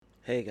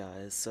Hey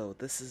guys, so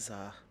this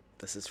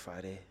is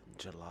Friday,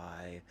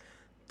 July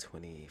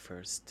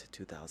 21st,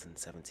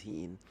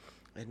 2017,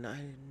 and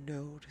I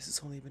know this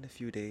has only been a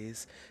few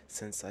days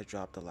since I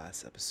dropped the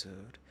last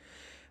episode,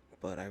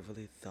 but I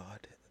really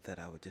thought that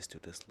I would just do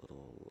this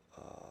little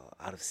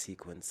out of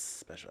sequence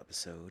special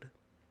episode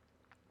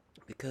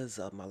because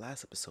my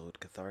last episode,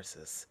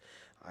 Catharsis,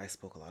 I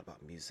spoke a lot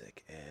about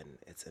music and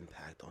its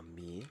impact on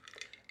me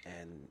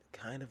and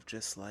kind of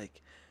just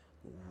like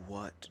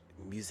what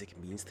music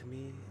means to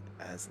me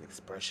as an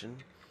expression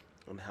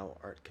and how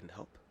art can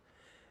help.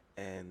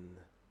 And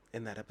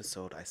in that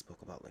episode, I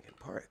spoke about Linkin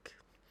Park,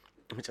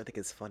 which I think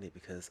is funny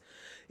because,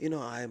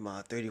 I'm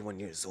 31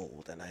 years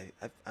old and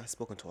I've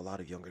spoken to a lot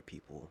of younger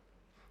people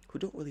who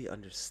don't really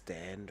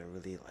understand or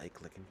really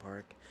like Linkin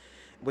Park,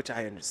 which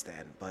I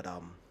understand. But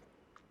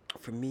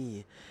for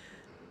me,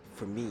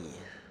 for me,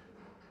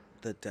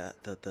 the de-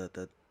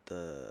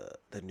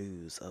 the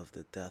news of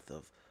the death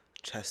of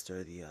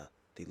Chester,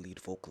 the lead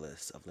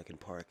vocalist of Linkin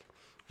Park,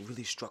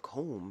 really struck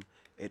home.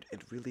 It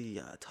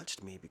really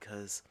touched me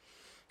because,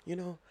 you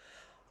know,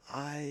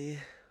 I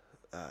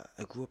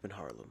I grew up in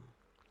Harlem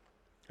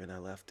and I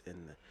left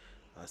in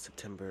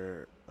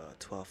September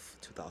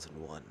 12th,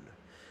 2001,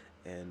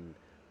 and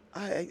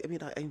I mean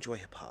I enjoy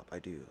hip hop. I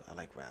do. I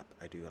like rap.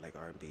 I do. I like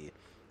R&B,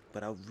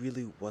 but I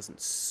really wasn't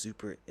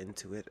super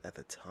into it at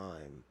the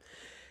time,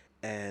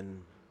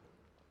 and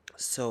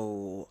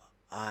so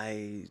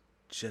I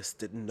just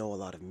didn't know a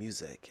lot of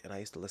music, and I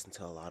used to listen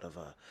to a lot of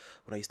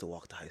when I used to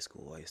walk to high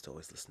school. I used to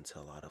always listen to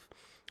a lot of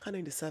High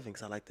 97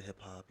 because I like the hip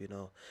hop.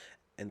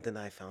 And then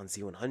I found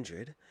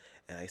Z100,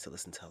 and I used to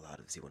listen to a lot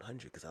of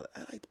Z100 because I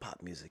liked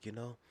pop music.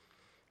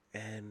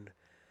 And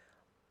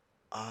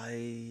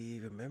I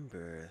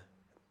remember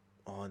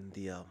on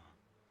the on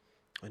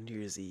New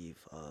Year's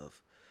Eve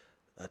of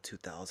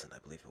 2000, I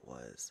believe it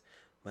was,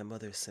 my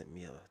mother sent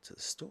me to the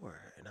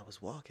store, and I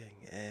was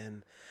walking,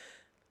 and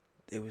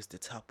it was the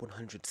top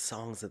 100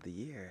 songs of the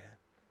year,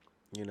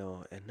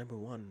 and number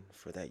one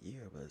for that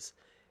year was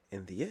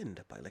In the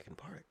End by Linkin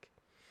Park.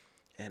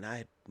 And I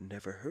had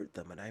never heard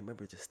them, and I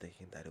remember just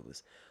thinking that it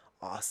was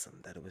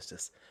awesome, that it was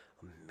just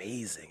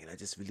amazing, and I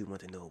just really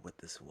wanted to know what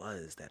this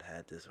was that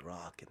had this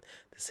rock and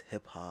this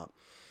hip hop.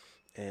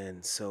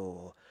 And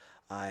so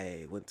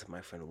I went to my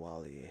friend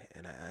Wally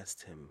and I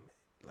asked him,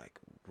 like,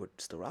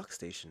 what's the rock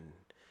station?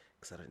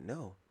 Because I didn't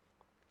know.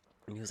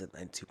 And he was at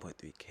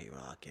 92.3 K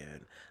Rock,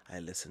 and I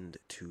listened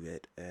to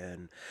it,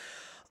 and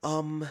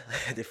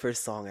the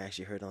first song I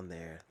actually heard on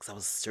there, because I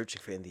was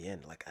searching for it in the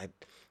end. Like I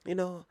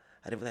didn't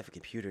really have a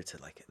computer to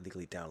like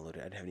legally download it.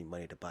 I didn't have any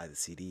money to buy the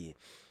CD,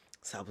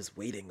 so I was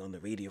waiting on the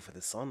radio for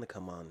the song to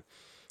come on.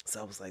 So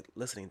I was like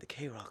listening to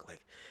K Rock,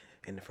 like,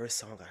 and the first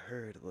song I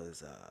heard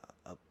was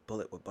 "A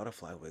Bullet with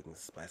Butterfly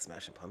Wings" by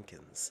Smashing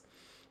Pumpkins,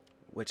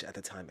 which at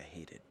the time I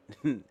hated.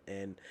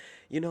 And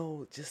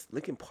just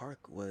Linkin Park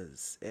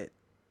was it.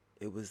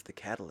 It was the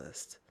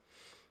catalyst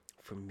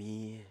for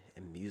me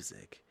in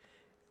music.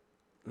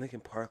 Linkin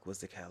Park was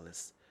the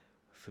catalyst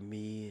for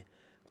me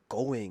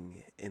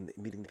going and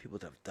meeting the people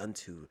that I've done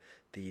to,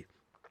 the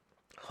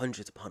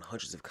hundreds upon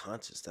hundreds of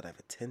concerts that I've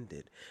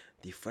attended,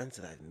 the friends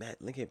that I've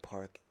met. Linkin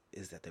Park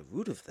is at the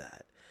root of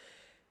that.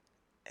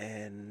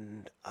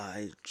 And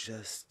I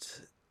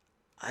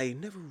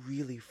never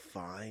really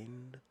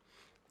find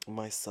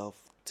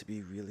myself to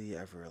be really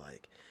ever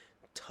like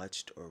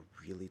touched or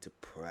really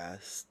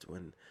depressed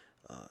when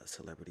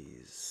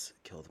celebrities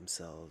kill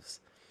themselves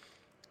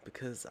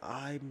because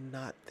I'm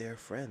not their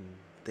friend.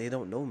 They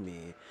don't know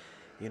me,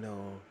 you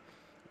know,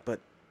 but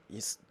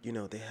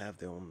they have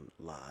their own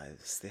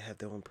lives. They have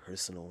their own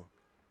personal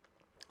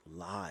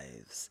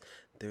lives.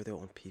 They're their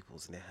own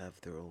peoples, and they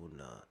have their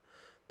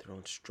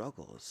own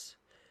struggles.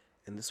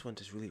 And this one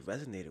just really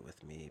resonated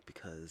with me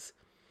because,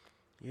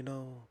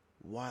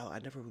 while I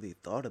never really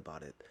thought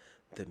about it,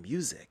 the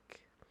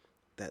music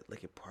that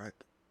Linkin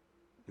Park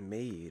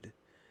made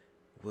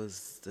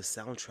was the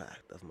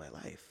soundtrack of my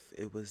life.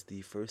 It was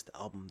the first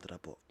album that I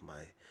bought with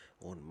my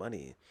own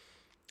money.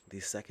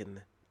 The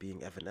second being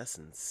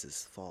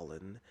Evanescence's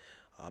Fallen.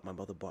 My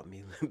mother bought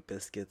me Limp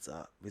Bizkit's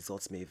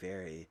Results May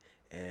Vary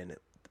and the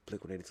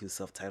Blink-182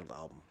 self-titled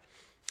album.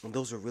 And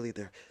those were really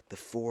the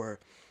four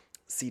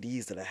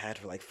CDs that I had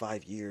for like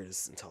 5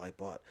 years until I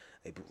bought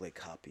a bootleg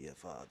copy of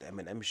the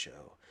Eminem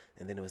Show.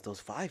 And then it was those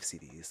five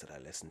CDs that I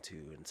listened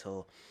to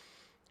until,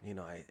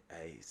 I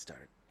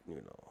started,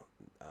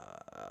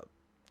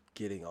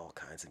 getting all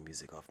kinds of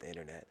music off the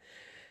internet.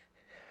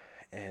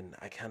 And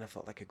I kind of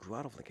felt like I grew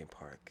out of Linkin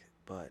Park.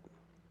 But,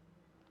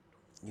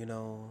 you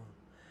know,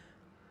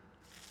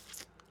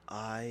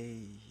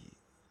 I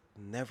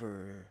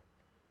never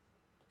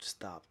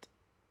stopped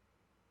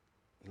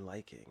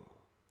liking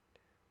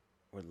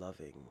or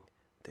loving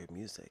their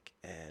music.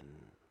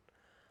 And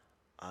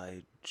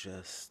I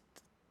just,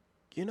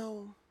 you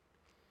know,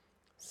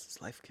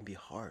 life can be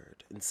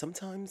hard. And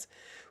sometimes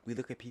we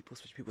look at people,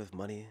 especially people with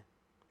money,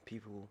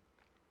 people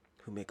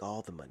who make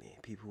all the money,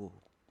 people,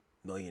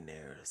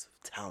 millionaires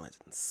of talent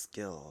and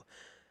skill,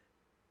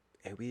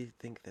 and we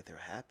think that they're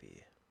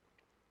happy.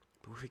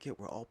 But we forget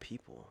we're all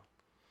people.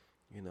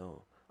 You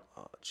know,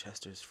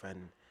 Chester's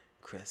friend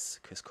Chris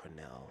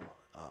Cornell,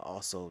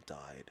 also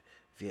died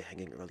via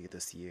hanging earlier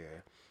this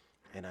year.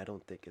 And I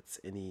don't think it's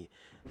any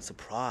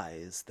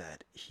surprise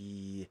that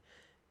he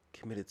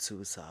committed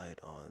suicide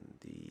on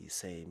the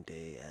same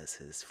day as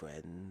his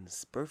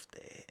friend's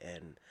birthday.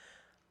 And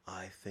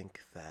I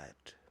think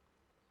that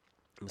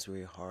it was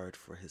very hard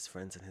for his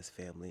friends and his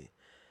family,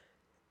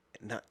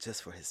 not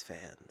just for his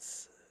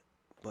fans,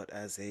 but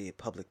as a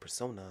public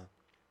persona,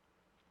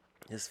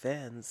 his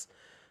fans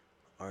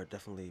are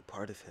definitely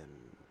part of him.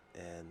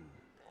 And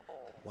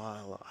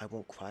while I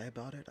won't cry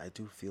about it, I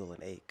do feel an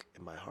ache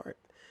in my heart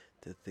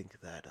to think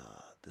that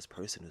this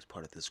person who's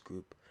part of this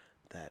group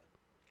that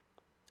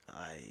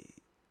I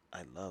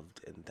I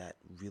loved and that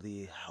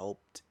really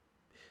helped.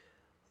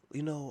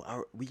 You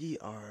know, we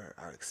are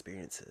our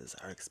experiences.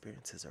 Our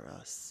experiences are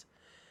us.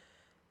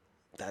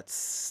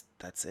 That's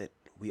it.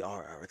 We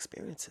are our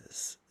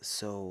experiences.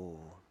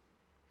 So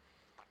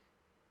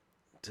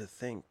to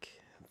think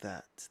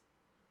that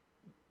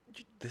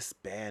this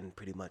band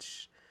pretty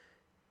much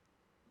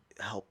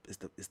help is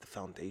the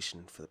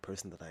foundation for the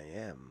person that I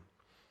am.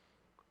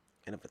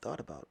 I never thought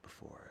about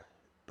before,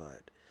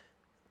 but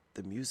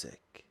the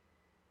music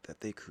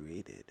that they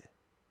created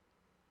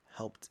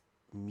helped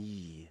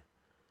me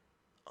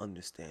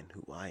understand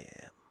who I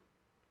am.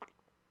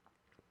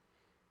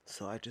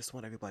 So I just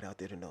want everybody out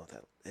there to know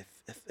that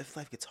if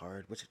life gets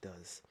hard, which it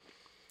does,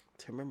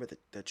 to remember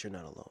that you're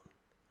not alone.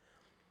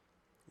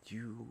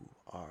 You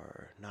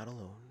are not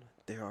alone.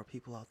 There are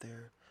people out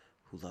there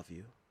who love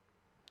you,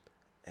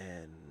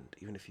 and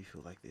even if you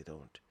feel like they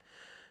don't,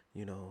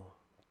 you know,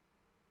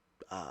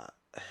 uh,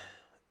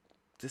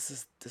 this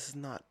is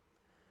not.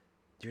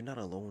 You're not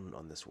alone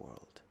on this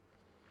world.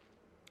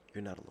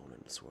 You're not alone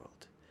in this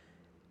world,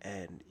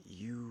 and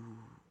you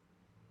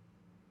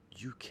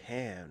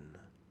can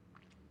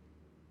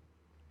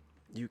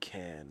you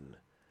can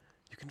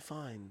you can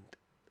find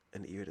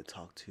an ear to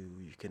talk to.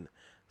 You can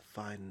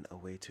find a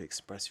way to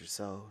express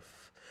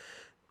yourself.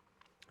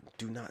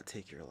 Do not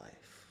take your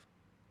life.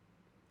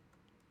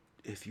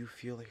 If you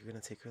feel like you're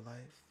gonna take your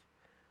life,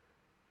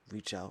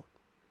 reach out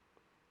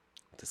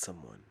to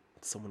someone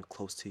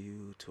close to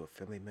you, to a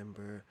family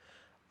member.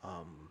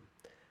 Um,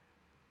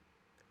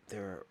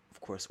 there are,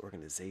 of course,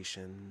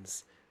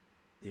 organizations.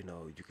 You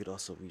know, you could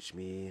also reach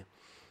me,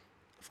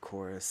 of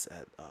course,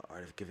 at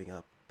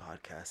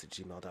artofgivingupodcast at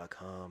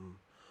gmail.com.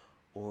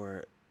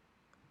 Or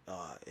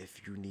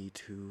if you need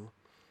to,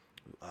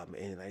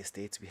 in the United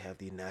States, we have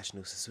the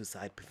National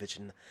Suicide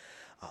Prevention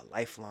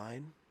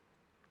Lifeline,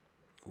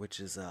 which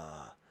is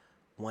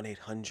 1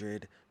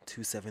 800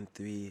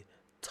 273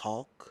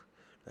 TALK.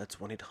 That's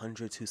 1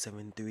 800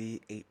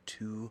 273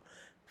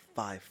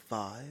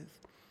 8255.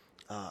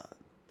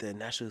 The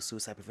National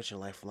Suicide Prevention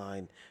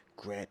Lifeline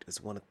grant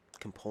is one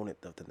component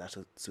of the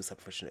National Suicide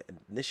Prevention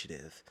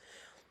Initiative,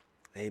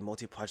 a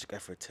multi-project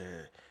effort to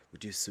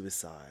reduce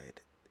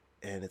suicide,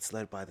 and it's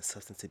led by the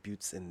Substance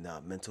Abuse and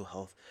Mental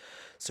Health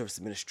Service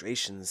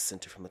Administration's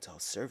Center for Mental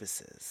Health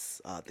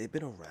Services. They've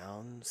been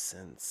around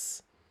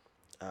since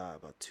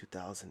about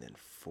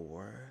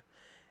 2004,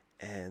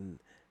 and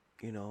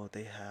you know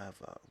they have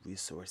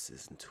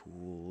resources and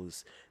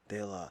tools.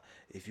 They'll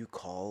if you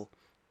call,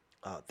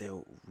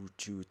 they'll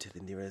route you to the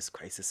nearest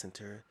crisis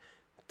center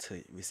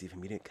to receive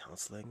immediate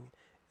counseling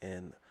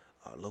and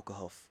local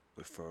health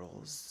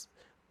referrals.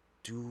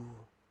 Do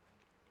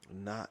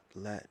not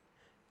let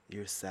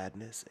your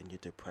sadness and your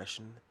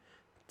depression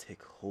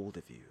take hold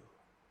of you.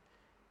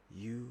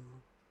 You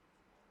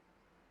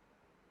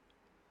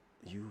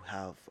you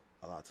have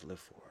a lot to live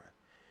for.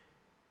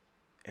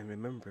 And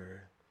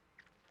remember,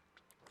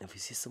 if you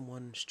see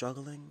someone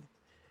struggling,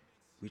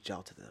 reach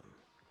out to them.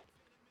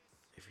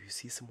 If you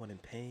see someone in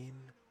pain,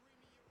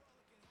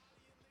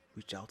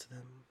 reach out to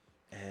them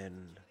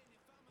and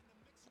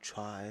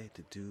try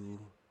to do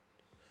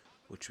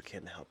what you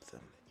can to help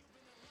them.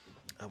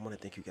 I want to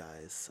thank you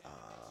guys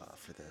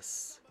for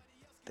this.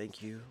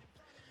 Thank you.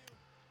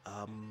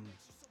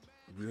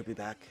 We will be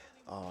back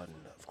on,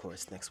 of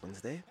course, next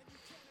Wednesday,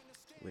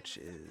 which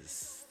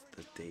is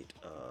the date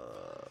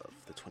of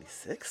the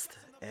 26th.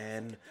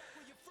 And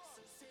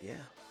yeah,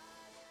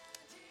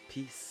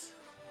 peace.